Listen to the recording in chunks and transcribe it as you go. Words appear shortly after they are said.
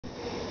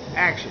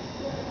Action.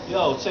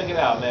 Yo, check it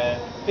out, man.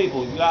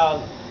 People, you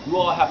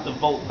all have to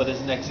vote for this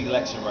next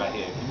election right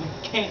here.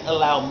 We can't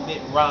allow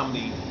Mitt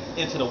Romney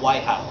into the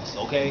White House,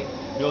 okay? You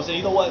know what I'm saying?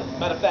 You know what?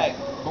 Matter of fact,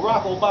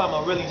 Barack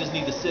Obama really just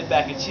need to sit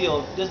back and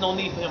chill. There's no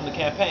need for him to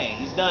campaign.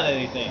 He's done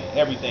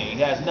everything. He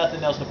has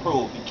nothing else to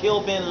prove. He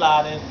killed Bin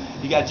Laden.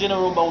 He got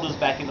General Motors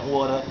back in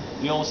order.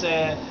 You know what I'm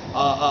saying?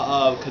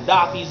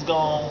 Gaddafi's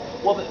gone.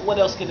 What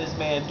else can this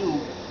man do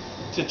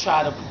to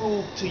try to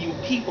prove to you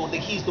people that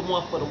he's the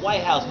one for the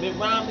White House? Mitt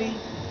Romney?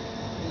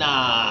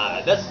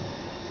 Nah,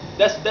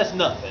 that's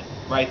nothing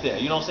right there.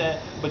 You know what I'm saying?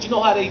 But you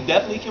know how they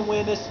definitely can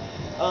win this?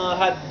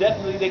 How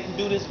definitely they can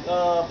do this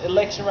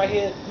election right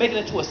here? Make it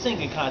into a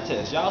singing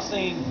contest. Y'all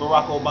seen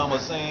Barack Obama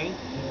sing?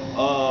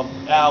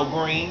 Al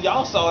Green,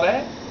 y'all saw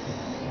that?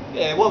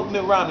 Yeah, what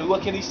Mitt Romney?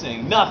 What can he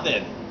sing?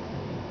 Nothing.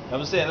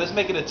 I'm saying let's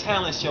make it a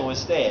talent show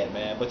instead,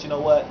 man. But you know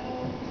what?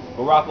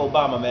 Barack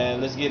Obama, man,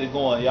 let's get it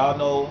going. Y'all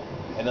know,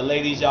 and the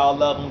ladies, y'all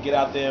love him. Get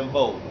out there and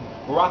vote.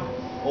 Barack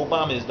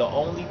Obama is the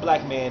only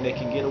black man that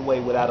can get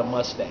away without a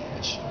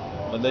mustache.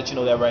 I'm gonna let you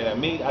know that right now.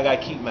 Me, I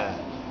gotta keep mine.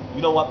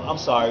 You know what? I'm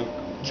sorry.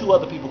 Two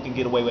other people can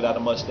get away without a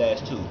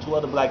mustache too. Two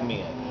other black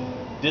men,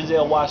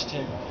 Denzel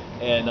Washington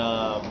and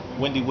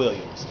Wendy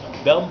Williams.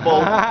 Them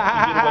both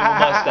can get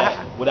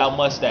away with without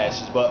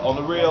mustaches. But on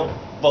the real,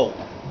 vote.